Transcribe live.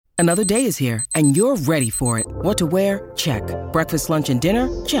Another day is here, and you're ready for it. What to wear? Check. Breakfast, lunch, and dinner?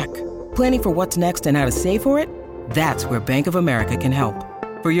 Check. Planning for what's next and how to save for it? That's where Bank of America can help.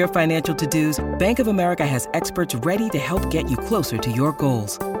 For your financial to-dos, Bank of America has experts ready to help get you closer to your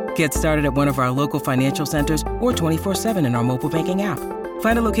goals. Get started at one of our local financial centers or 24/7 in our mobile banking app.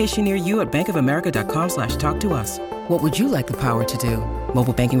 Find a location near you at bankofamerica.com/talktous. What would you like the power to do?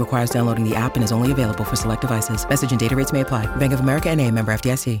 Mobile banking requires downloading the app and is only available for select devices. Message and data rates may apply. Bank of America N.A., member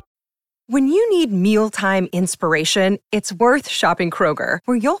FDIC. When you need mealtime inspiration, it's worth shopping Kroger,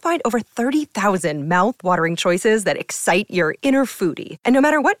 where you'll find over 30,000 mouth-watering choices that excite your inner foodie. And no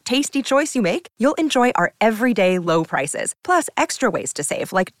matter what tasty choice you make, you'll enjoy our everyday low prices, plus extra ways to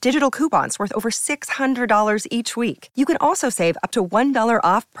save, like digital coupons worth over $600 each week. You can also save up to $1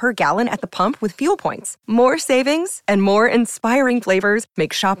 off per gallon at the pump with fuel points. More savings and more inspiring flavors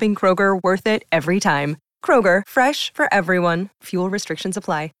make shopping Kroger worth it every time. Kroger, fresh for everyone. Fuel restrictions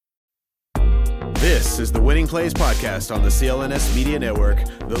apply. This is the Winning Plays Podcast on the CLNS Media Network,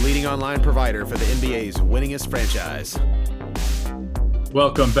 the leading online provider for the NBA's winningest franchise.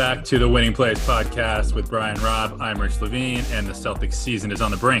 Welcome back to the Winning Plays Podcast with Brian Robb. I'm Rich Levine, and the Celtics season is on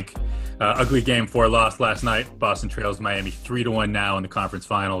the brink. Ugly Game 4 loss last night. Boston trails Miami 3-1 now in the conference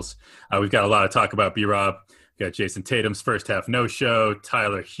finals. We've got a lot to talk about, B-Rob. We've got Jason Tatum's first half no-show,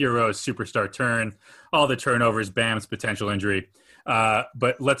 Tyler Hero's superstar turn, all the turnovers, Bam's potential injury.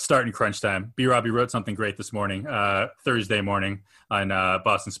 But let's start in crunch time. B-Rob, you wrote something great this morning, Thursday morning on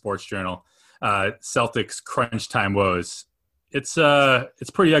Boston Sports Journal. Celtics crunch time woes. It's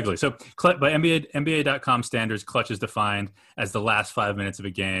pretty ugly. So by NBA.com standards, clutch is defined as the last 5 minutes of a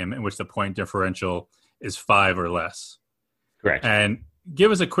game in which the point differential is 5 or less. Correct. And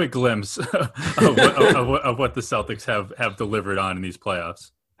give us a quick glimpse of what the Celtics have delivered on in these playoffs.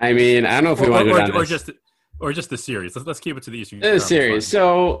 I mean, I don't know if we want to go down or just the series. Let's keep it to the Eastern. The series.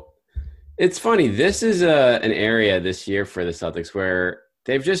 So it's funny. This is an area this year for the Celtics where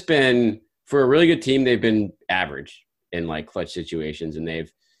they've just been, for a really good team, they've been average in like clutch situations, and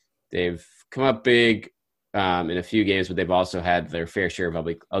they've come up big in a few games, but they've also had their fair share of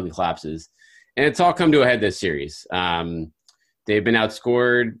ugly collapses, and it's all come to a head this series. They've been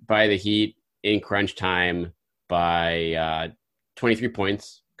outscored by the Heat in crunch time by 23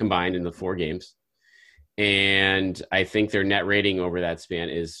 points combined in the 4 games. And I think their net rating over that span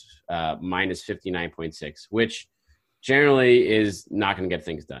is minus 59.6, which generally is not going to get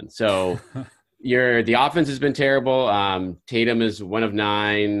things done. So the offense has been terrible. Tatum is 1 of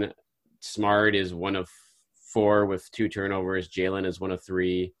 9. Smart is 1 of 4 with 2 turnovers. Jalen is 1 of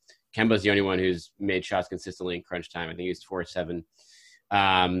 3. Kemba's the only one who's made shots consistently in crunch time. I think he's 4 of 7.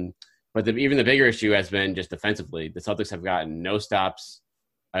 But even the bigger issue has been just defensively. The Celtics have gotten no stops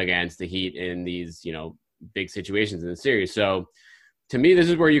against the Heat in these, big situations in the series. So to me, this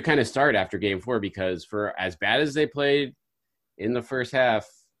is where you kind of start after game 4, because for as bad as they played in the first half,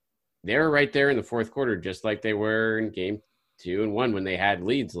 they were right there in the fourth quarter, just like they were in game 2 and 1 when they had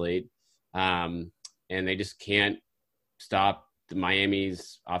leads late. And they just can't stop the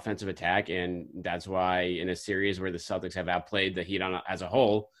Miami's offensive attack. And that's why in a series where the Celtics have outplayed the Heat as a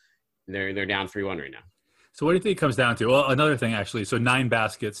whole, they're down 3-1 right now. So what do you think it comes down to? Well, another thing, actually. So 9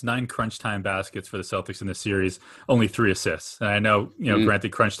 crunch time baskets for the Celtics in this series, only 3 assists. And I know,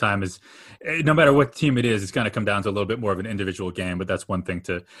 granted, crunch time is, no matter what team it is, it's going to come down to a little bit more of an individual game, but that's one thing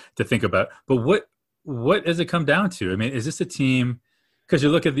to think about. But what does it come down to? I mean, is this a team, because you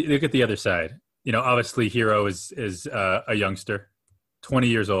look at the other side, obviously Hero is a youngster, 20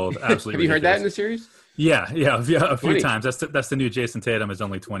 years old. Absolutely. Have you heard that in the series? Yeah, a few times. That's the new Jason Tatum is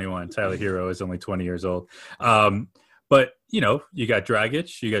only 21. Tyler Hero is only 20 years old. But you got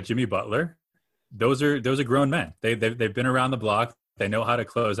Dragic, you got Jimmy Butler. Those are grown men. They've been around the block. They know how to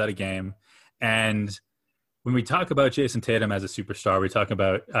close out a game. And when we talk about Jason Tatum as a superstar, we talk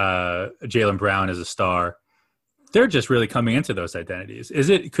about Jaylen Brown as a star. They're just really coming into those identities.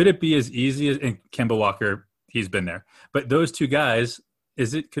 Could it be as easy as, and Kemba Walker, he's been there, but those two guys,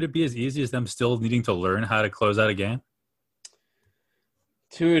 could it be as easy as them still needing to learn how to close out a game?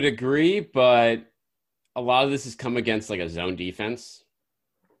 To a degree, but a lot of this has come against like a zone defense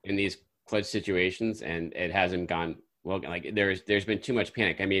in these clutch situations, and it hasn't gone well. Like there's been too much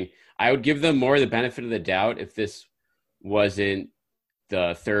panic. I mean, I would give them more the benefit of the doubt if this wasn't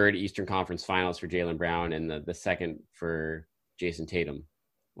the 3rd Eastern Conference Finals for Jaylen Brown and the 2nd for Jason Tatum.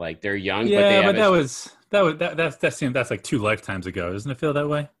 Like they're young, that seemed that's like 2 lifetimes ago. Doesn't it feel that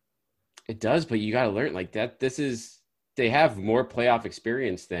way? It does, but you got to learn like that. They have more playoff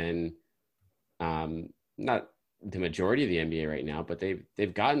experience than, not the majority of the NBA right now, but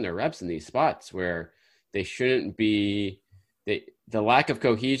they've gotten their reps in these spots where they shouldn't be the lack of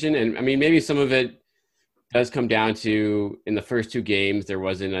cohesion, and I mean, maybe some of it does come down to in the first two games, there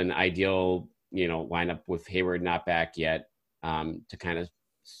wasn't an ideal, lineup with Hayward not back yet to kind of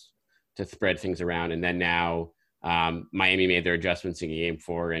to spread things around. And then now Miami made their adjustments in game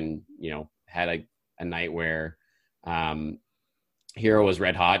 4 and, had a night where Hero was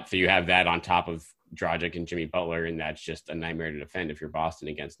red hot. So you have that on top of Dragic and Jimmy Butler, and that's just a nightmare to defend if you're Boston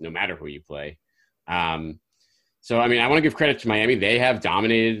against no matter who you play. So, I mean, I want to give credit to Miami. They have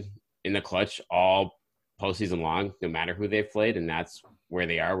dominated in the clutch all postseason long, no matter who they've played, and that's where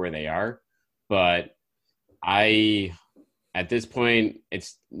they are. But at this point,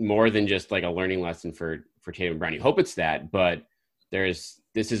 it's more than just like a learning lesson for Tatum and Brown. You hope it's that, but this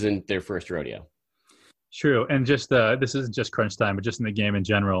isn't their first rodeo. True. And just this isn't just crunch time, but just in the game in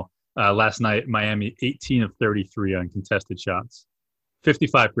general. Last night, Miami 18 of 33 on contested shots.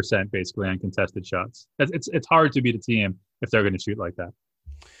 55% basically on contested shots. It's hard to beat a team if they're going to shoot like that.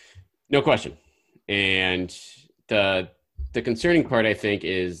 No question. And the concerning part, I think,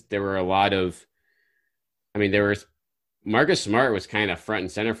 is there were a lot of – Marcus Smart was kind of front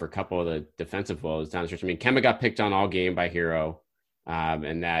and center for a couple of the defensive woes down the stretch. I mean, Kemba got picked on all game by Hero,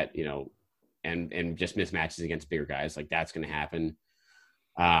 and that, and just mismatches against bigger guys. Like, that's going to happen.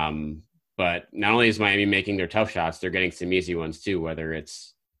 But not only is Miami making their tough shots, they're getting some easy ones too, whether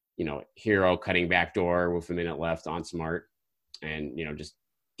it's, Hero cutting back door with a minute left on Smart and, just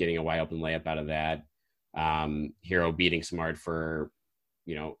getting a wide open layup out of that. Hero beating Smart for,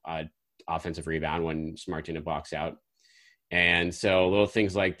 a offensive rebound when Smart didn't box out. And so little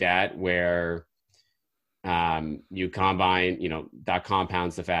things like that where you combine, that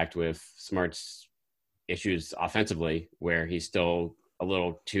compounds the fact with Smart's issues offensively where he's still a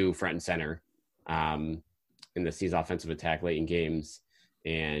little too front and center in the C's offensive attack late in games.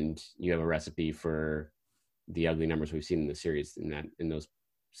 And you have a recipe for the ugly numbers we've seen in the series in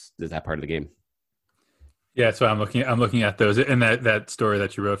that part of the game. Yeah, so I'm looking at those. In that story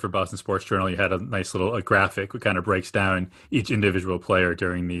that you wrote for Boston Sports Journal, you had a nice little graphic that kind of breaks down each individual player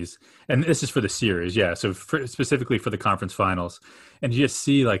during these. And this is for the series, yeah. So specifically for the conference finals. And you just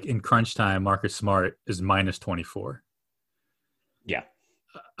see, like, in crunch time, Marcus Smart is minus 24. Yeah.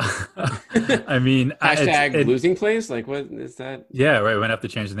 I mean, hashtag losing plays. Like, what is that? Yeah, right. We might have to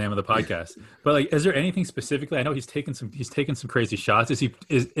change the name of the podcast. But like, is there anything specifically? I know he's taken some crazy shots.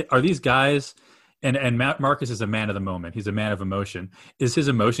 Are these guys? And Marcus is a man of the moment. He's a man of emotion. Is his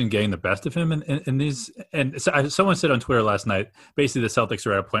emotion getting the best of him in these? And so someone said on Twitter last night, basically the Celtics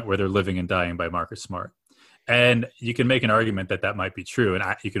are at a point where they're living and dying by Marcus Smart. And you can make an argument that might be true. And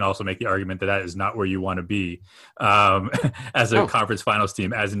you can also make the argument that is not where you want to be as a conference finals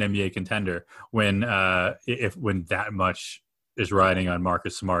team, as an NBA contender, when that much is riding on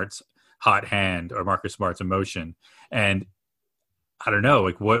Marcus Smart's hot hand or Marcus Smart's emotion. And I don't know,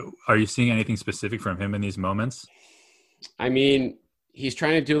 like, what are you seeing anything specific from him in these moments? I mean, he's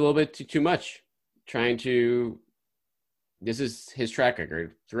trying to do a little bit too much. This is his track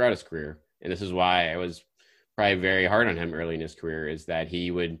record throughout his career. And this is why I was probably very hard on him early in his career, is that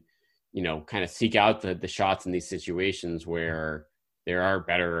he would, kind of seek out the shots in these situations where there are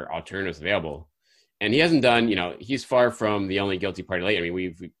better alternatives available. And he hasn't done, he's far from the only guilty party late. I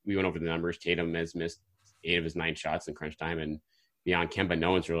mean, we went over the numbers. Tatum has missed 8 of his 9 shots in crunch time, and beyond Kemba,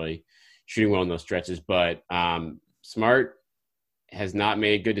 no one's really shooting well in those stretches. But Smart has not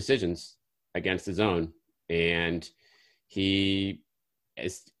made good decisions against the zone, and he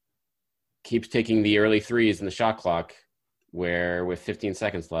keeps taking the early threes in the shot clock, where with 15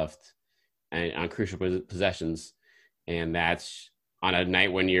 seconds left and on crucial possessions, and that's on a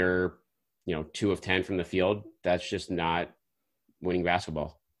night when you're 2 of 10 from the field. That's just not winning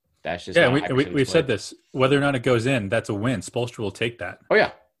basketball. That's just we've said this. Whether or not it goes in, that's a win. Spoelstra will take that. Oh yeah,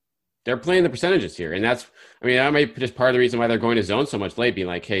 they're playing the percentages here, and that might be just part of the reason why they're going to zone so much late. Being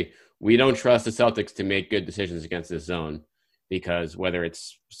like, hey, we don't trust the Celtics to make good decisions against this zone, because whether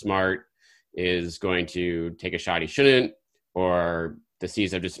it's Smart is going to take a shot he shouldn't, or the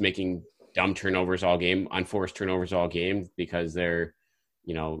C's are just making dumb turnovers all game, unforced turnovers all game because they're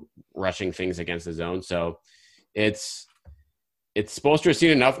rushing things against the zone. So it's Spoelstra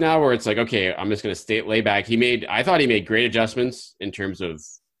seen enough now where it's like, okay, I'm just going to lay back. I thought he made great adjustments in terms of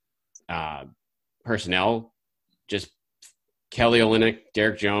personnel. Just Kelly Olynyk,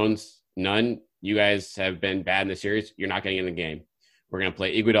 Derek Jones, none. You guys have been bad in the series. You're not getting in the game. We're going to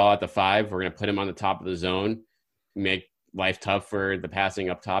play Iguodala at the 5. We're going to put him on the top of the zone, make life tough for the passing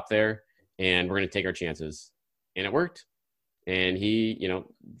up top there, and we're going to take our chances. And it worked. And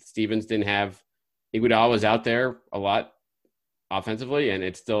Stevens didn't have – Iguodala was out there a lot offensively, and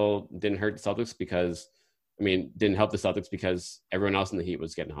it still didn't hurt the Celtics because didn't help the Celtics because everyone else in the Heat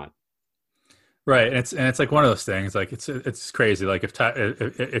was getting hot. Right, and it's like one of those things. Like it's crazy. Like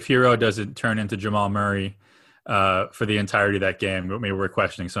if Hero doesn't turn into Jamal Murray for the entirety of that game, maybe we're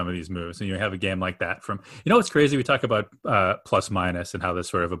questioning some of these moves. And you have a game like that from, what's crazy? We talk about plus minus and how that's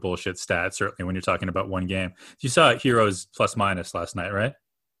sort of a bullshit stat. Certainly when you're talking about one game, you saw Hero's plus minus last night, right?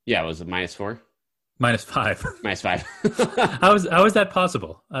 Yeah, it was a -4. -5. -5. How is that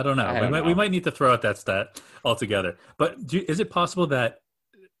possible? I don't know. I don't know. We might need to throw out that stat altogether. But is it possible that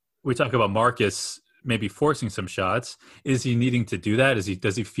we talk about Marcus maybe forcing some shots? Is he needing to do that?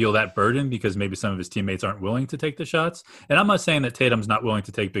 Does he feel that burden because maybe some of his teammates aren't willing to take the shots? And I'm not saying that Tatum's not willing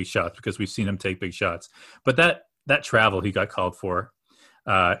to take big shots because we've seen him take big shots. But that travel he got called for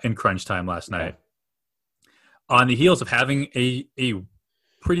in crunch time last night, on the heels of having a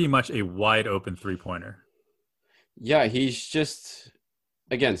pretty much a wide open 3-pointer. Yeah, he's just,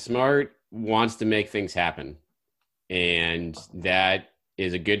 again, smart, wants to make things happen. And that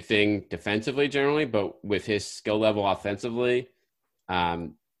is a good thing defensively generally, but with his skill level offensively,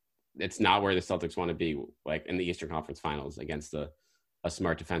 it's not where the Celtics want to be, like in the Eastern Conference Finals against a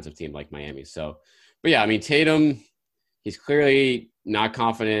smart defensive team like Miami. So, but yeah, Tatum, he's clearly not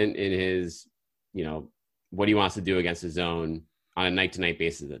confident in his, what he wants to do against his zone on a night-to-night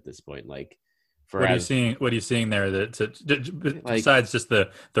basis at this point. Like, what are you seeing there besides just the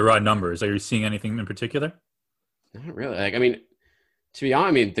raw numbers? Are you seeing anything in particular? Not really. To be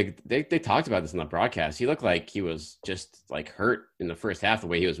honest, they talked about this in the broadcast. He looked like he was just like hurt in the first half, the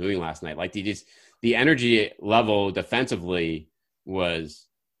way he was moving last night. Like the energy level defensively was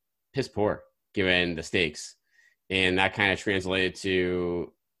piss poor given the stakes. And that kind of translated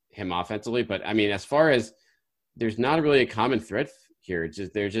to him offensively. But as far as, there's not really a common thread here.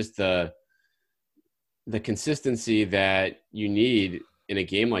 There's just the consistency that you need in a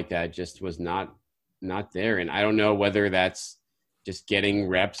game like that just was not there. And I don't know whether that's just getting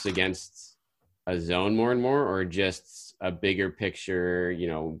reps against a zone more and more, or just a bigger picture,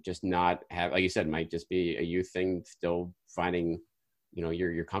 just not have, like you said, might just be a youth thing, still finding,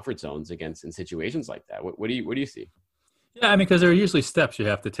 your comfort zones in situations like that. What do you see? Yeah, because there are usually steps you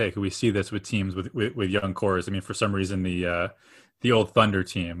have to take. We see this with teams with young cores. For some reason, the old Thunder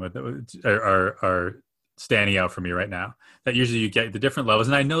team are standing out for me right now. That usually you get the different levels.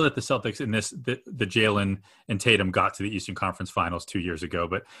 And I know that the Celtics in the Jalen and Tatum got to the Eastern Conference Finals 2 years ago,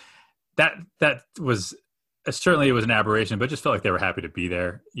 but that was certainly, it was an aberration, but it just felt like they were happy to be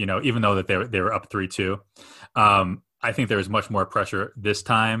there, even though that they were up 3-2. I think there was much more pressure this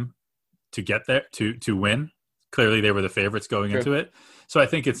time to get there, to win. Clearly they were the favorites going into it. So I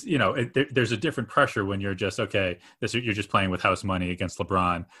think it's, there's a different pressure when you're just, okay, you're just playing with house money against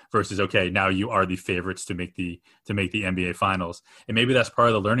LeBron versus, okay, now you are the favorites to make the NBA Finals. And maybe that's part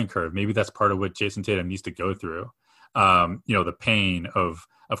of the learning curve. Maybe that's part of what Jason Tatum needs to go through. The pain of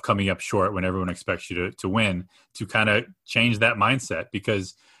coming up short when everyone expects you to win, to kind of change that mindset.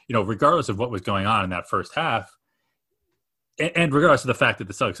 Because, regardless of what was going on in that first half, and regardless of the fact that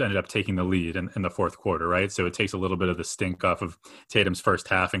the Celtics ended up taking the lead in the fourth quarter, right? So it takes a little bit of the stink off of Tatum's first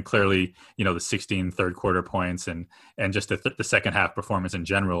half, and clearly, the 16 third quarter points and just the second half performance in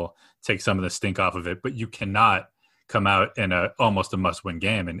general takes some of the stink off of it. But you cannot come out in almost a must-win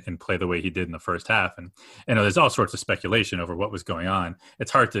game and play the way he did in the first half. And there's all sorts of speculation over what was going on.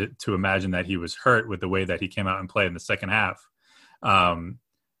 It's hard to imagine that he was hurt with the way that he came out and played in the second half.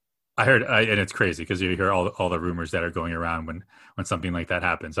 I heard, and it's crazy because you hear all the rumors that are going around when something like that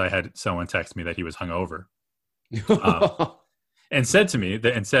happens. I had someone text me that he was hungover, and said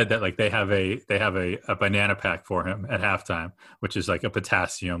that like they have a banana pack for him at halftime, which is like a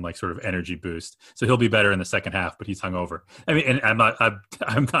potassium, like sort of energy boost. So he'll be better in the second half, but he's hungover. And I'm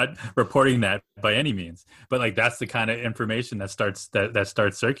not reporting that by any means, but like that's the kind of information that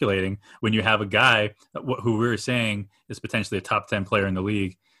starts circulating when you have a guy who we were saying is potentially a top 10 player in the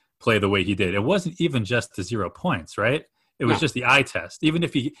league play the way he did. It wasn't even just the 0 points, right? It was just the eye test. Even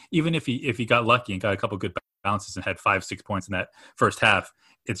if he got lucky and got a couple good bounces and had 5-6 points in that first half,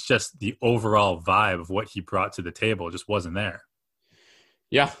 it's just the overall vibe of what he brought to the table just wasn't there.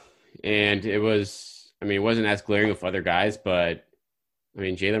 Yeah, and it wasn't as glaring with other guys, but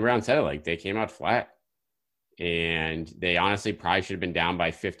Jaylen Brown said it, like they came out flat, and they honestly probably should have been down by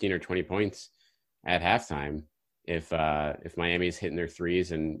 15 or 20 points at halftime if Miami's hitting their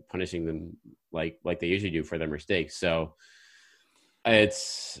threes and punishing them like they usually do for their mistakes. So I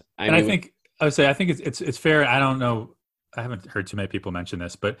think it's fair. I don't know. I haven't heard too many people mention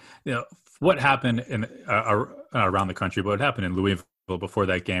this, but what happened in around the country, what happened in Louisville before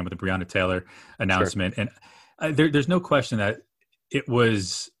that game with the Breonna Taylor announcement. Sure. And there's no question that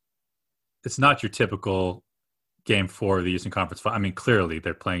it's not your typical Game 4 of the Eastern Conference. I mean, clearly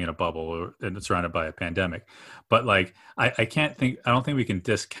they're playing in a bubble and it's surrounded by a pandemic. But like, I don't think we can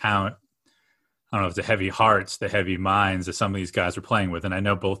discount, I don't know if the heavy hearts, the heavy minds that some of these guys are playing with. And I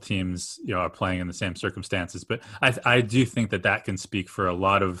know both teams, are playing in the same circumstances, but I do think that can speak for a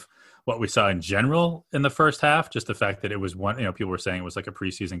lot of what we saw in general in the first half. Just the fact that it was one, people were saying it was like a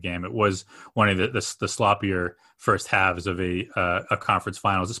preseason game. It was one of the sloppier first halves of a conference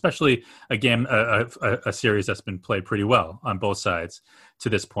finals, especially a game, a series that's been played pretty well on both sides to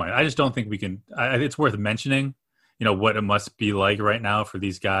this point. I just don't think we can, it's worth mentioning, what it must be like right now for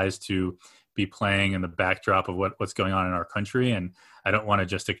these guys to be playing in the backdrop of what's going on in our country. And I don't want to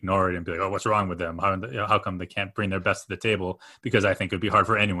just ignore it and be like, oh, what's wrong with them? How come they can't bring their best to the table? Because I think it would be hard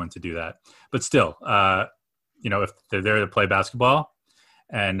for anyone to do that. But still, if they're there to play basketball,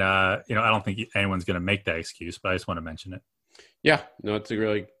 and, I don't think anyone's going to make that excuse, but I just want to mention it. Yeah, no, it's a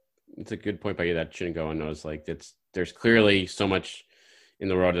good point by you that shouldn't go unnoticed. Like there's clearly so much in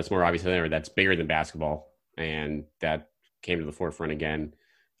the world that's more obvious than ever that's bigger than basketball. And that came to the forefront again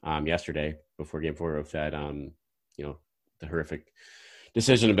yesterday before Game 4 of that, the horrific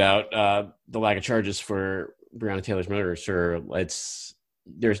decision about the lack of charges for Breonna Taylor's murder. Sure,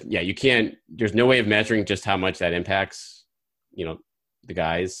 there's no way of measuring just how much that impacts, the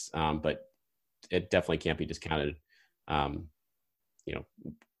guys, but it definitely can't be discounted, in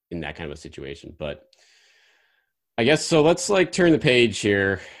that kind of a situation. But I guess so. Let's turn the page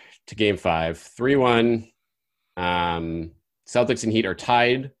here to Game 5, 3-1. Celtics and Heat are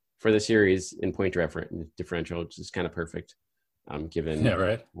tied for the series in point differential, which is kind of perfect, given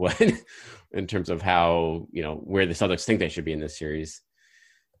what in terms of how where the Celtics think they should be in this series.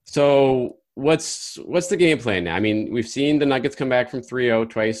 So what's the game plan now? I mean, we've seen the Nuggets come back from 3-0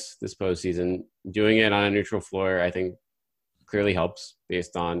 twice this postseason. Doing it on a neutral floor, I think, clearly helps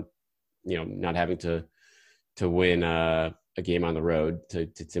based on not having to win a game on the road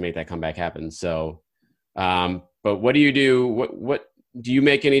to make that comeback happen. So. But what do you do? What do you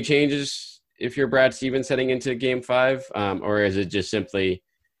make any changes if you're Brad Stevens heading into Game 5, or is it just simply,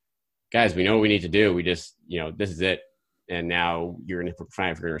 guys, we know what we need to do. We just, this is it, and now you're going to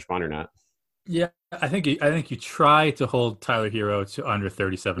find if you're going to respond or not. Yeah, I think you try to hold Tyler Hero to under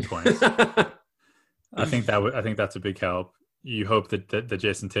 37 points. I think that's a big help. You hope that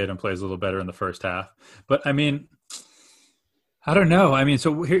Jason Tatum plays a little better in the first half, but I mean. I don't know. I mean,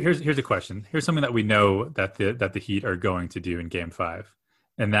 so here's a question. Here's something that we know that the Heat are going to do in Game 5,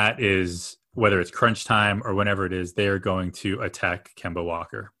 and that is whether it's crunch time or whenever it is, they are going to attack Kemba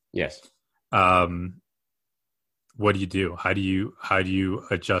Walker. Yes. What do you do? How do you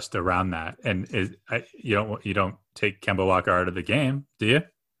adjust around that? And you don't take Kemba Walker out of the game, do you?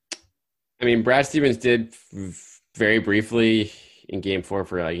 I mean, Brad Stevens did very briefly in Game 4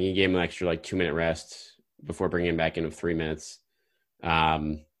 for he gave him an extra 2-minute rest before bringing him back in of 3 minutes.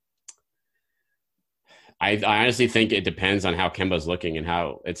 I honestly think it depends on how Kemba's looking and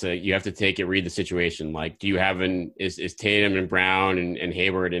how you have to read the situation. Do you have is Tatum and Brown and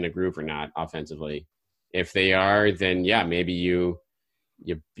Hayward in a group or not offensively? If they are, then yeah, maybe you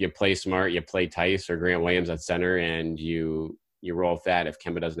play smart, you play Tice or Grant Williams at center, and you roll with that if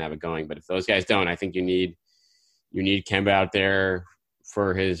Kemba doesn't have it going. But if those guys don't, I think you need Kemba out there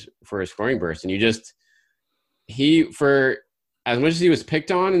for his scoring burst. And for as much as he was picked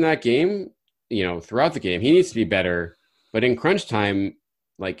on in that game, throughout the game, he needs to be better. But in crunch time,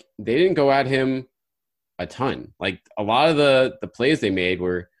 they didn't go at him a ton. A lot of the plays they made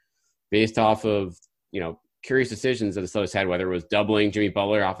were based off of, curious decisions that the Celtics had, whether it was doubling Jimmy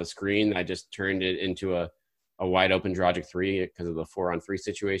Butler off a screen that just turned it into a wide open Dragic 3 because of the 4-on-3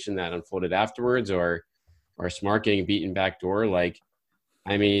 situation that unfolded afterwards, or Smart getting beaten backdoor. I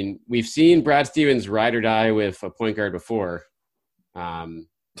mean, we've seen Brad Stevens ride or die with a point guard before. Let's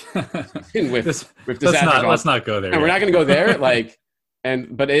not go there. And we're not going to go there.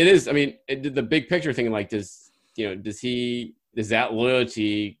 But it is. I mean, the big picture thing. Is that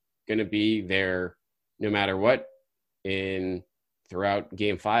loyalty going to be there no matter what throughout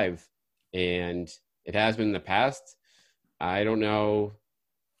Game 5? And it has been in the past. I don't know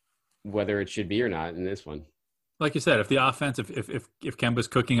whether it should be or not in this one. Like you said, if the offense, if Kemba's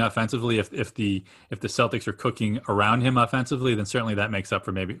cooking offensively, if the Celtics are cooking around him offensively, then certainly that makes up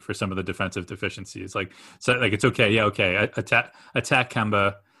for some of the defensive deficiencies. It's okay, yeah, okay, attack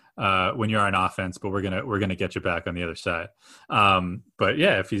Kemba when you're on offense, but we're gonna get you back on the other side. But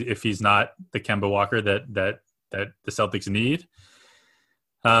yeah, if he's not the Kemba Walker that the Celtics need,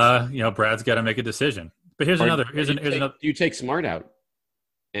 Brad's got to make a decision. But here's another. Do you take Smart out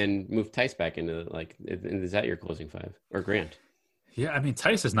and move Tice back into is that your closing five or Grant? Yeah, I mean,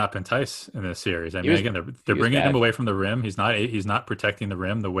 Tice has not been Tice in this series. I He mean, was again, he they're was bringing him bad. away from the rim. He's not protecting the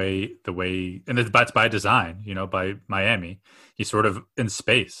rim and that's by design, by Miami. He's sort of in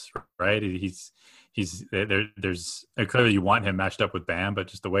space, right? He's there's clearly you want him matched up with Bam, but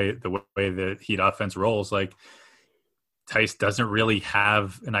just the way the Heat offense rolls, like Tice doesn't really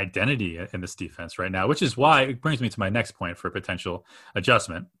have an identity in this defense right now, which is why it brings me to my next point for a potential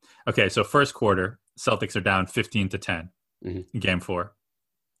adjustment. Okay, so first quarter, Celtics are down 15-10 in game 4.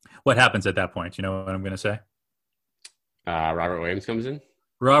 What happens at that point? You know what I'm going to say? Robert Williams comes in.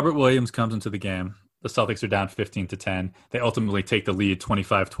 Robert Williams comes into the game. The Celtics are down 15-10. They ultimately take the lead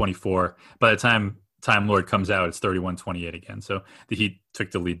 25-24. By the time Time Lord comes out, it's 31-28 again. So the Heat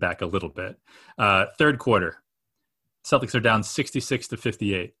took the lead back a little bit. Third quarter, Celtics are down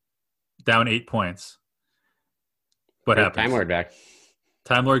 66-58, down 8 points. What happens? Time Lord back.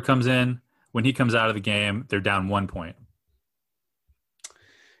 Time Lord comes in. When he comes out of the game, they're down 1 point.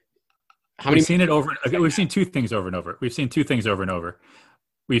 We've seen two things over and over. We've seen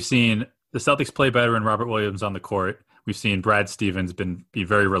the Celtics play better and Robert Williams on the court. We've seen Brad Stevens be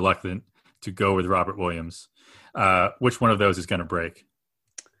very reluctant to go with Robert Williams. Which one of those is going to break?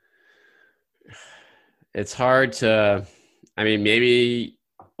 It's hard to. I mean, maybe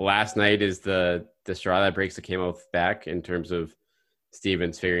last night is the straw that breaks the camel's back in terms of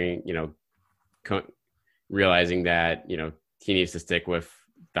Stevens figuring, realizing that he needs to stick with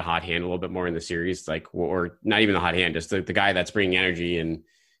the hot hand a little bit more in the series, or not even the hot hand, just the guy that's bringing energy and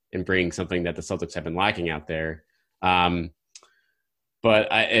bringing something that the Celtics have been lacking out there. But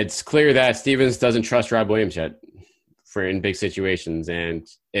it's clear that Stevens doesn't trust Rob Williams yet in big situations, and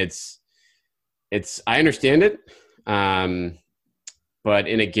it's I understand it, but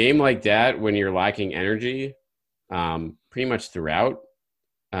in a game like that, when you're lacking energy, pretty much throughout,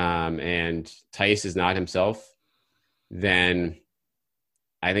 and Tice is not himself, then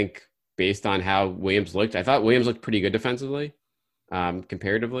I think based on how Williams looked, I thought Williams looked pretty good defensively,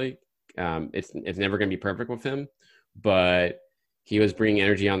 comparatively. It's never going to be perfect with him, but he was bringing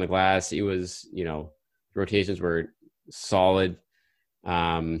energy on the glass. He was, rotations were solid.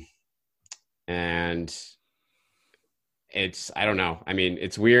 And I don't know. I mean,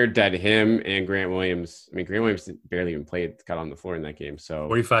 it's weird that him and Grant Williams barely even got on the floor in that game. So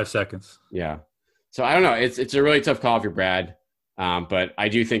 45 seconds. Yeah. So I don't know. It's a really tough call if you're Brad. But I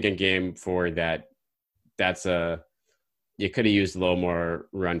do think in game 4 you could have used a little more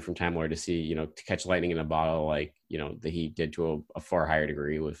run from Time Lord to see, to catch lightning in a bottle, like, the Heat did to a far higher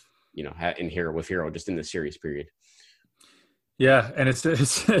degree with, with Hero just in the series period. Yeah. And it's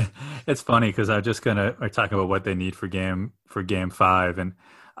funny because I'm just we're talking about what they need for game 5. And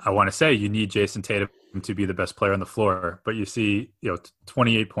I want to say you need Jason Tatum to be the best player on the floor, but you see,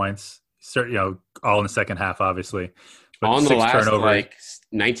 28 points, all in the second half, obviously. But on the last turnovers.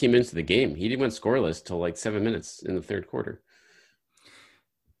 19 minutes of the game, he went scoreless till 7 minutes in the third quarter.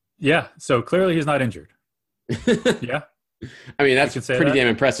 Yeah, so clearly he's not injured. Yeah, I mean that's pretty damn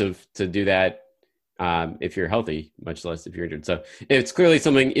impressive to do that if you're healthy, much less if you're injured. So it's clearly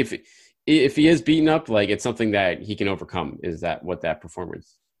something. If he is beaten up, it's something that he can overcome. Is that what that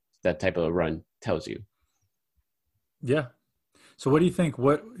performance, that type of run, tells you? Yeah. So what do you think?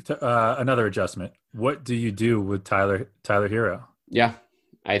 What another adjustment? What do you do with Tyler Hero? Yeah,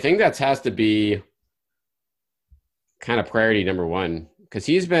 I think that has to be kind of priority number one because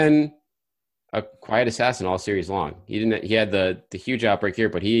he's been a quiet assassin all series long. He had the huge outbreak here,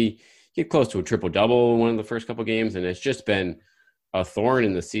 but he get close to a triple double in one of the first couple games, and it's just been a thorn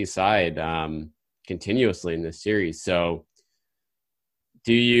in the seaside continuously in this series. So,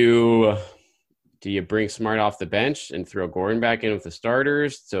 do you bring Smart off the bench and throw Gordon back in with the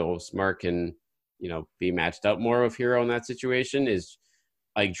starters so Smart can be matched up more with Hero in that situation? Is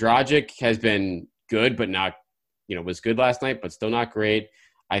Dragic has been good, but not was good last night, but still not great.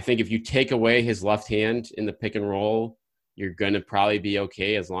 I think if you take away his left hand in the pick and roll, you're going to probably be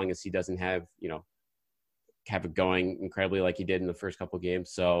okay as long as he doesn't have it going incredibly like he did in the first couple of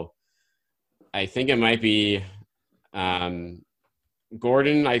games. So I think it might be Gordon.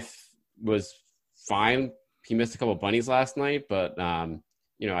 Was fine. He missed a couple of bunnies last night, but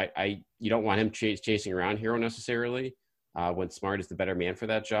you don't want him chasing around Hero necessarily when Smart is the better man for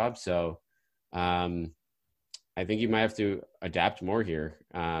that job. So I think you might have to adapt more here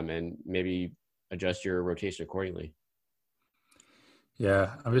and maybe adjust your rotation accordingly.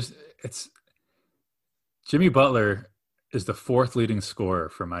 Yeah, Jimmy Butler is the 4th leading scorer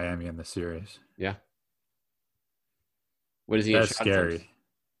for Miami in the series. Yeah. What is he? That's scary.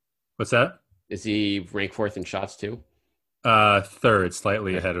 What's that? Is he ranked 4th in shots too? 3rd,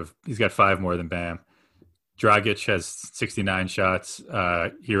 slightly ahead of. He's got 5 more than Bam. Dragic has 69 shots,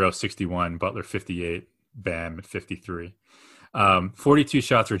 Hero 61, Butler 58, Bam at 53. 42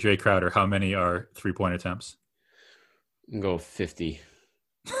 shots for Jay Crowder. How many are 3-point attempts? Go 50.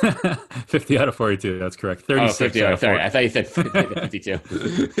 50 out of 42. That's correct. 36. 50. Out of sorry, 40. I thought you said 52.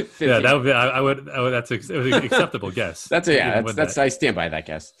 50. Yeah, that would be. I would. It was an acceptable guess. That's I stand by that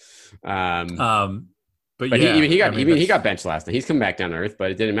guess. But yeah, he got that's- benched last night. He's come back down to earth,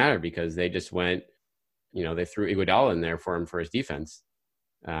 but it didn't matter because they just went. They threw Iguodala in there for him for his defense,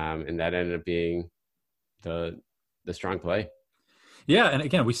 and that ended up being the strong play. Yeah, and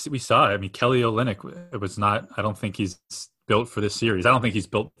again, we saw it. I mean, Kelly Olynyk. It was not. I don't think he's built for this series. I don't think he's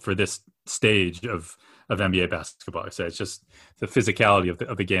built for this stage of NBA basketball. I say it's just the physicality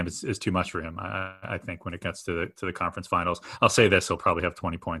of the game is too much for him. I think when it gets to the conference finals, I'll say this: he'll probably have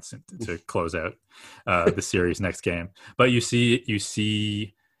 20 points to close out the series next game. But you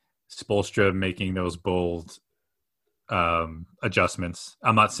see Spoelstra making those bold adjustments.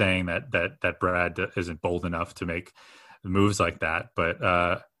 I'm not saying that Brad isn't bold enough to make moves like that,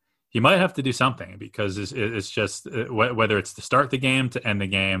 but he might have to do something because it's just whether it's to start the game, to end the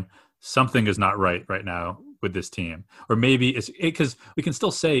game, something is not right now with this team. Or maybe it's because we can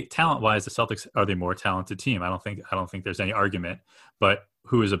still say talent-wise, the Celtics are the more talented team. I don't think there's any argument. But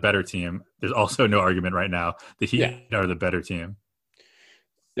who is a better team? There's also no argument right now. The Heat are the better team.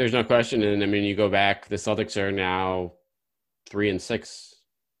 There's no question. And I mean, you go back, the Celtics are now 3-6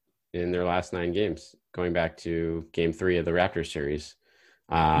 in their last 9 games, going back to Game 3 of the Raptors series.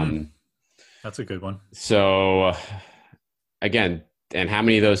 That's a good one. So again, and how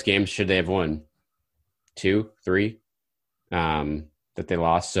many of those games should they have won? 2, 3 that they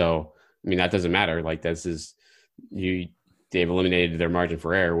lost. So I mean, that doesn't matter. Like they've eliminated their margin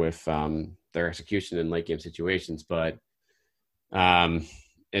for error with their execution in late game situations. But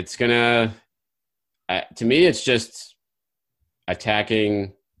it's gonna to me, it's just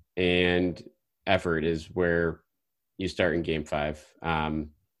attacking and effort is where you start in Game 5.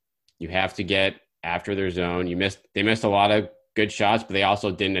 You have to get after their zone. They missed a lot of good shots, but they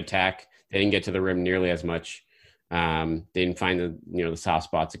also didn't attack. They didn't get to the rim nearly as much. They didn't find the soft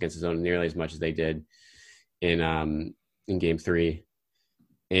spots against the zone nearly as much as they did in Game 3.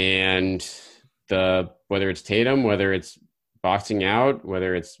 And whether it's Tatum, whether it's boxing out,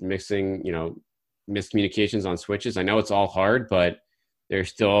 whether it's mixing, miscommunications on switches. I know it's all hard, but there's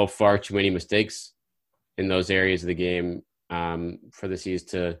still far too many mistakes in those areas of the game for the C's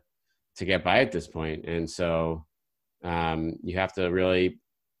to get by at this point. And so you have to really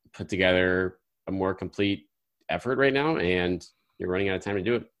put together a more complete effort right now, and you're running out of time to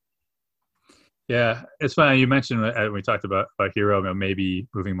do it. Yeah, it's funny. You mentioned when we talked about Hero, maybe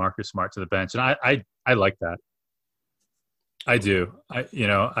moving Marcus Smart to the bench, and I like that. I do.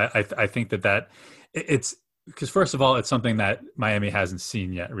 I think that it's because first of all, it's something that Miami hasn't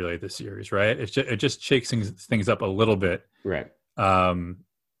seen yet, really, this series, right? It just shakes things up a little bit, right? And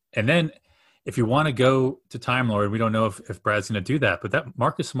then if you want to go to Time Lord, we don't know if Brad's going to do that, but that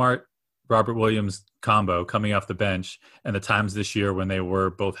Marcus Smart, Robert Williams combo coming off the bench, and the times this year when they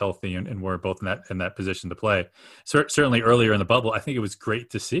were both healthy and were both in that position to play, certainly earlier in the bubble, I think it was great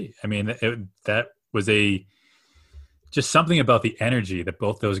to see. I mean, that was just something about the energy that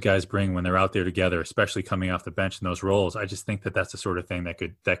both those guys bring when they're out there together, especially coming off the bench in those roles. I just think that that's the sort of thing that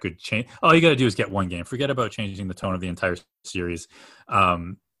could change. All you got to do is get one game. Forget about changing the tone of the entire series.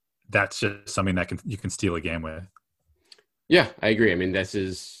 That's just something that you can steal a game with. Yeah, I agree. I mean, this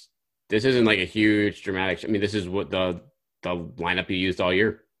isn't like a huge dramatic. I mean, this is what the lineup you used all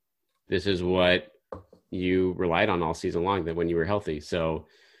year. This is what you relied on all season long, that when you were healthy. So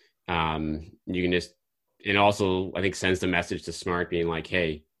you can just. And also, I think, sends the message to Smart being like,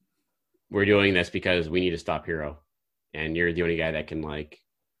 hey, we're doing this because we need to stop Hero. And you're the only guy that can,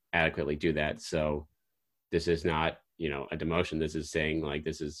 adequately do that. So this is not, a demotion. This is saying,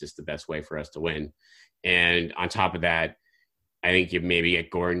 this is just the best way for us to win. And on top of that, I think you maybe get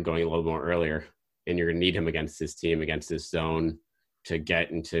Gordon going a little more earlier. And you're going to need him against this team, against this zone, to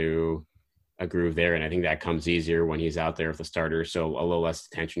get into a groove there. And I think that comes easier when he's out there with the starter. So a little less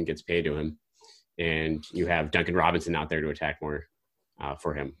attention gets paid to him. And you have Duncan Robinson out there to attack more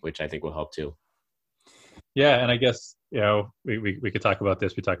for him, which I think will help too. Yeah, and I guess we could talk about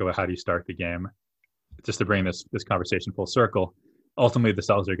this. We talk about how do you start the game, just to bring this conversation full circle. Ultimately, the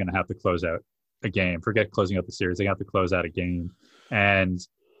Celtics are going to have to close out a game. Forget closing out the series; they have to close out a game. And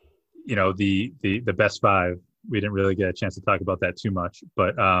the best 5. We didn't really get a chance to talk about that too much,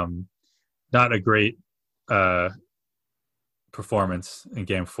 but not a great. Performance in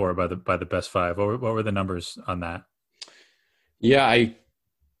Game 4 by the best 5. What were the numbers on that? Yeah,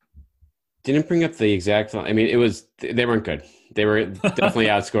 Didn't bring up the exact. I mean, they weren't good. They were definitely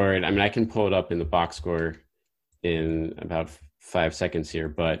outscored. I mean, I can pull it up in the box score in about 5 seconds here,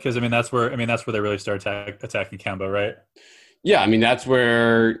 but because that's where they really start attacking Kemba, right? Yeah, I mean that's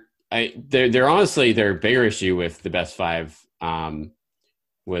where they're honestly their bigger issue with the best five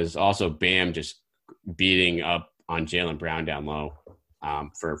was also Bam just beating up on Jaylen Brown down low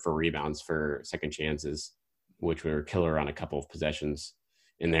for rebounds for second chances, which were killer on a couple of possessions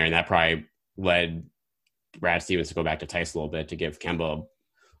in there, and that probably led Brad Stevens to go back to Tice a little bit to give Kemba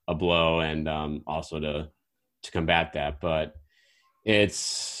a blow and also to combat that. But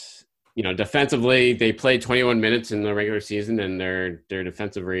it's, defensively, they played 21 minutes in the regular season, and their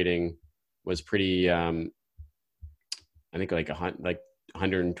defensive rating was pretty, I think like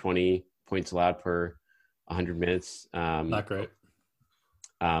 120 points allowed per 100 minutes. Not great.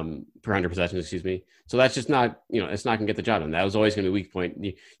 Per 100 possessions, excuse me. So that's just not, it's not going to get the job done. That was always going to be a weak point.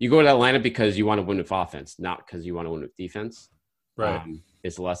 You go to that lineup because you want to win with offense, not because you want to win with defense. Right.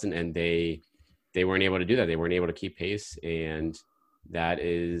 It's a lesson, and they weren't able to do that. They weren't able to keep pace, and that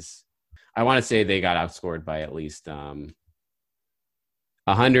is, I want to say they got outscored by at least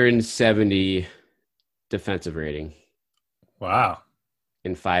 170 defensive rating. Wow.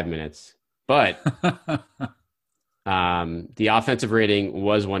 In 5 minutes. But the offensive rating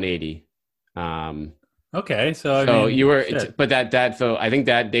was 180. Okay, so you were, but so I think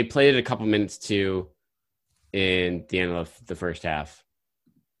that they played it a couple minutes too in the end of the first half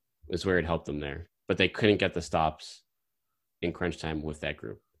was where it helped them there, but they couldn't get the stops in crunch time with that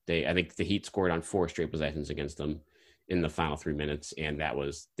group. I think the Heat scored on 4 straight possessions against them in the final 3 minutes, and that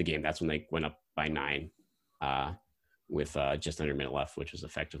was the game. That's when they went up by 9 with just under a minute left, which was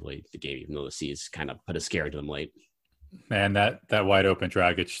effectively the game, even though the C's kind of put a scare to them late. Man, that wide open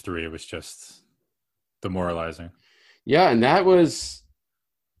Dragic 3 was just demoralizing. Yeah, and that was,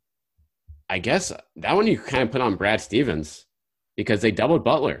 I guess, that one you kind of put on Brad Stevens because they doubled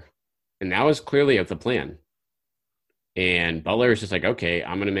Butler, and that was clearly the plan. And Butler is just like, okay,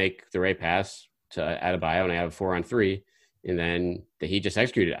 I'm going to make the right pass to Adebayo, and I have a 4-on-3, and then the Heat just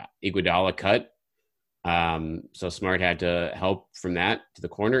executed it. Iguodala cut, so Smart had to help from that to the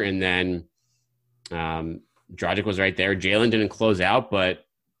corner, and then Dragic was right there. Jaylen didn't close out,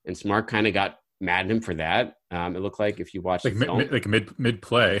 and Smart kind of got mad at him for that. It looked like if you watch like mid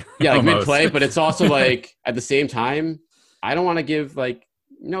play, yeah, like mid play, but it's also like at the same time, I don't want to give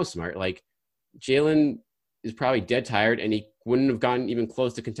no Smart. Like Jaylen is probably dead tired, and he wouldn't have gotten even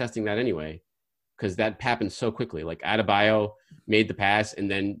close to contesting that anyway, because that happened so quickly. Like Adebayo made the pass,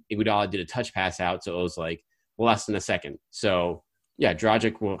 and then Iguodala did a touch pass out, so it was like less than a second. So yeah,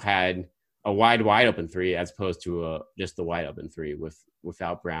 Dragic had a wide open 3 as opposed to just the wide open 3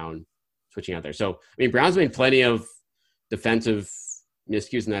 without Brown switching out there. So I mean, Brown's made plenty of defensive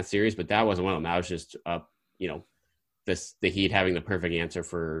miscues in that series, but that wasn't one of them. That was just the Heat having the perfect answer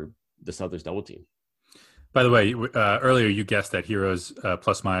for the Celtics double team. By the way, earlier you guessed that Heroes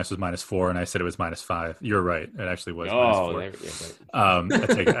plus minus was -4, and I said it was -5. You're right; it actually was -4.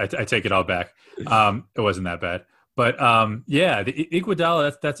 I take it all back. It wasn't that bad, but the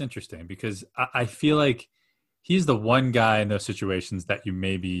Iguodala, that's interesting because I feel like he's the one guy in those situations that you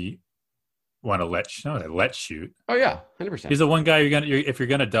maybe want to let shoot. Oh yeah, 100%. He's the one guy if you're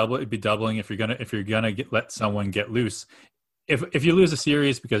gonna double, it'd be doubling. If you're gonna let someone get loose, if you lose a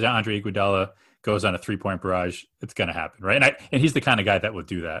series because Andre Iguodala goes on a 3-point barrage, it's going to happen, right? And he's the kind of guy that will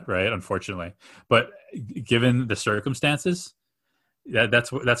do that, right? Unfortunately, but given the circumstances, that's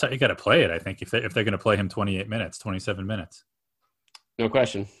how you got to play it. I think if they're going to play him 28 minutes, 27 minutes, no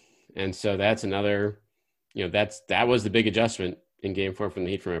question. And so that's another, that was the big adjustment in Game 4 from the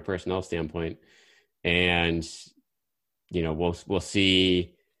Heat from a personnel standpoint, and we'll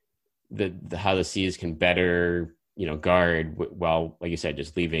see how the C's can better guard while, like you said,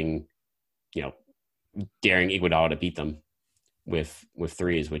 just leaving. Daring Iguodala to beat them with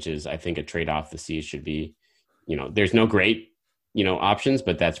threes, which is, I think, a trade-off the C's should be, there's no great, options,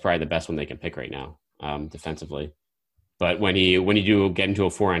 but that's probably the best one they can pick right now, defensively. But when you do get into a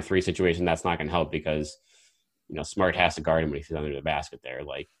 4-on-3 situation, that's not going to help because, Smart has to guard him when he's under the basket there,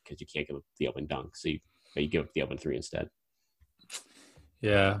 because you can't give up the open dunk. So you give up the open 3 instead.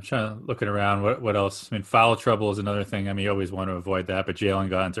 Yeah, I'm trying to looking around. What else? I mean, foul trouble is another thing. I mean, you always want to avoid that, but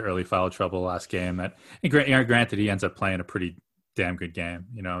Jaylen got into early foul trouble last game. Granted, he ends up playing a pretty damn good game.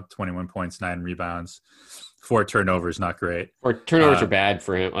 21 points, 9 rebounds, 4 turnovers, not great. Or turnovers are bad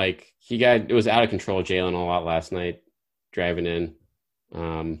for him. Like it was out of control. Jaylen a lot last night, driving in.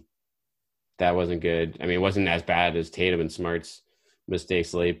 That wasn't good. I mean, it wasn't as bad as Tatum and Smart's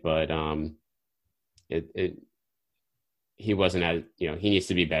mistakes late, but he wasn't as, he needs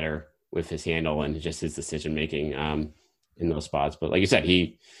to be better with his handle and just his decision making in those spots. But like you said,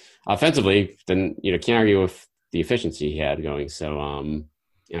 he offensively, then can't argue with the efficiency he had going. So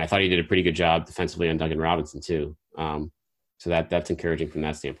and I thought he did a pretty good job defensively on Duncan Robinson too. So that's encouraging from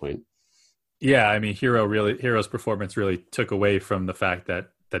that standpoint. Yeah, I mean, Hero's performance really took away from the fact that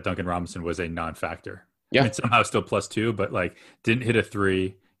Duncan Robinson was a non-factor. Yeah, I mean, somehow still +2, but like didn't hit a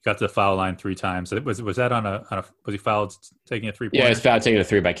three. Got to the foul line 3 times. Was that on a was he fouled taking a 3-pointer? Yeah, it's fouled taking a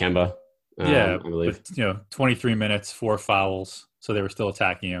 3 by Kemba. Yeah, I believe. But, 23 minutes, 4 fouls, so they were still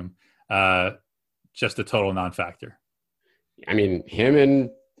attacking him. Just a total non-factor. I mean, him and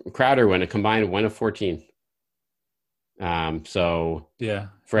Crowder went a combined 1 of 14. So yeah,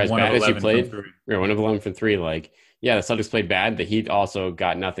 for as bad as you played, 1 of 11 from 3. Like, yeah, the Celtics played bad. The Heat also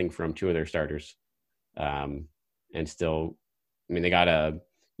got nothing from 2 of their starters, and still, I mean, they got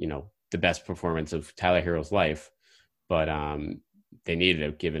the best performance of Tyler Hero's life, but they needed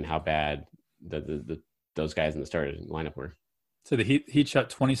it given how bad those guys in the starting lineup were. So the Heat shot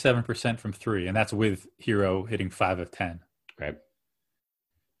 27% from 3, and that's with Hero hitting 5 of 10. Right.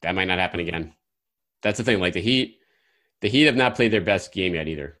 That might not happen again. That's the thing. Like the Heat have not played their best game yet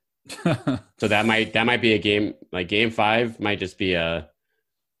either. So that might be a game, like game 5 might just be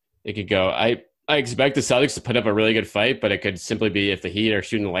it could go. I expect the Celtics to put up a really good fight, but it could simply be if the Heat are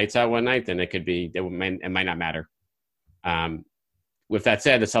shooting the lights out one night, then it might not matter. With that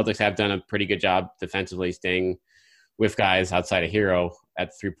said, the Celtics have done a pretty good job defensively staying with guys outside of Hero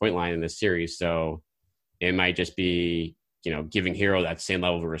at the 3-point line in this series. So it might just be, giving Hero that same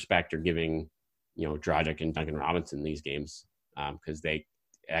level of respect or giving, Dragic and Duncan Robinson these games because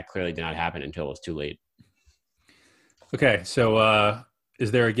that clearly did not happen until it was too late. Okay, so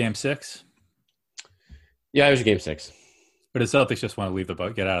is there a game 6? Yeah, there's a game 6. But the Celtics just want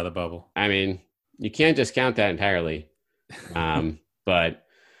to get out of the bubble. I mean, you can't discount that entirely. But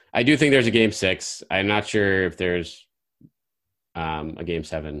I do think there's a game 6. I'm not sure if there's a game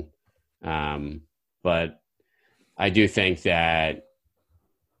 7. But I do think that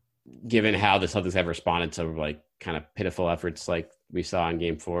given how the Celtics have responded to like kind of pitiful efforts like we saw in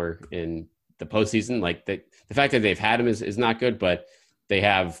game 4 in the postseason, like the fact that they've had him is not good, but they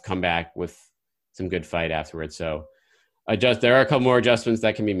have come back with some good fight afterwards. So there are a couple more adjustments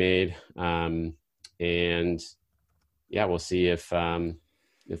that can be made. And yeah, we'll see if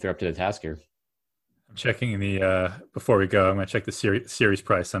they're up to the task here. I'm checking before we go, I'm going to check the series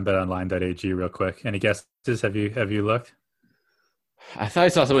price on betonline.ag real quick. Any guesses? Have you looked? I thought I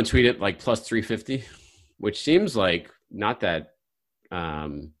saw someone tweet it like plus 350, which seems like not that. I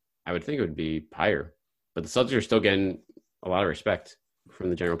would think it would be higher, but the Celtics are still getting a lot of respect from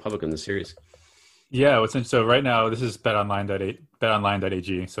the general public in the series. Yeah, so right now this is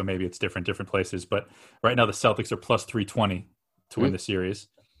betonline.ag, so maybe it's different places, but right now the Celtics are plus 320 to win the series.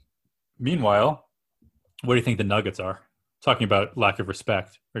 Meanwhile, what do you think the Nuggets are? Talking about lack of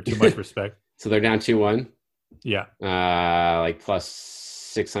respect or too much respect. So they're down 2-1. Yeah. Like plus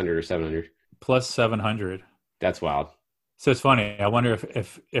 600 or 700. Plus 700. That's wild. So it's funny. I wonder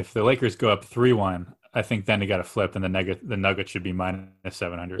if the Lakers go up 3-1, I think then they got to flip and the Nuggets should be minus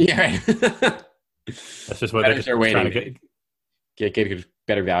 700. Yeah, right. That's just what they're waiting to get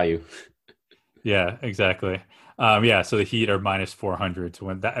better value. Yeah, exactly. So the Heat are minus 400 to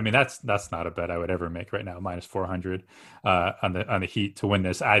win that. I mean, that's not a bet I would ever make right now. Minus 400 on the Heat to win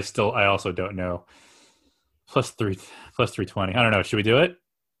this. I also don't know. Plus 320. I don't know. Should we do it?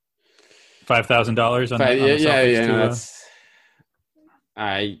 $5,000 on the Celtics?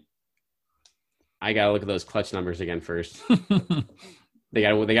 I gotta look at those clutch numbers again first. They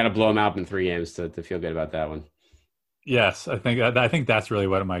gotta blow them out in 3 games to feel good about that one. Yes, I think that's really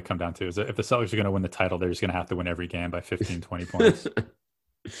what it might come down to. Is that if the Celtics are going to win the title, they're just going to have to win every game by 15, 20 points.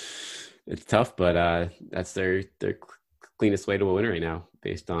 It's tough, but that's their cleanest way to win right now,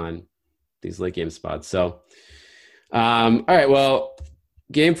 based on these late game spots. So, all right, well,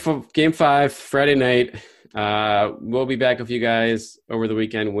 game 5 Friday night. We'll be back with you guys over the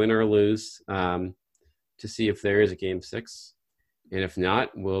weekend, win or lose, to see if there is a game 6, and if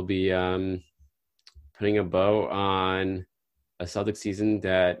not, we'll be putting a bow on a Celtics season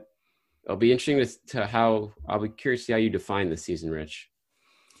that it'll be interesting to how I'll be curious to see how you define the season, Rich,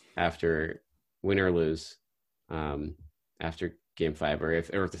 after win or lose, after game 5, or if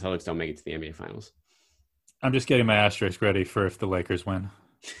the Celtics don't make it to the NBA Finals. I'm just getting my asterisk ready for if the Lakers win.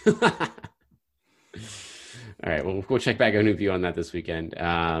 All right, well, we'll check back on with you on that this weekend.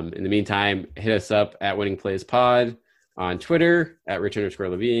 In the meantime, hit us up at Winning Plays Pod on Twitter, at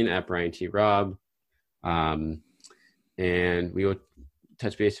Rich_Levine, at Brian T. Rob. And we will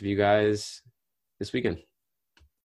touch base with you guys this weekend.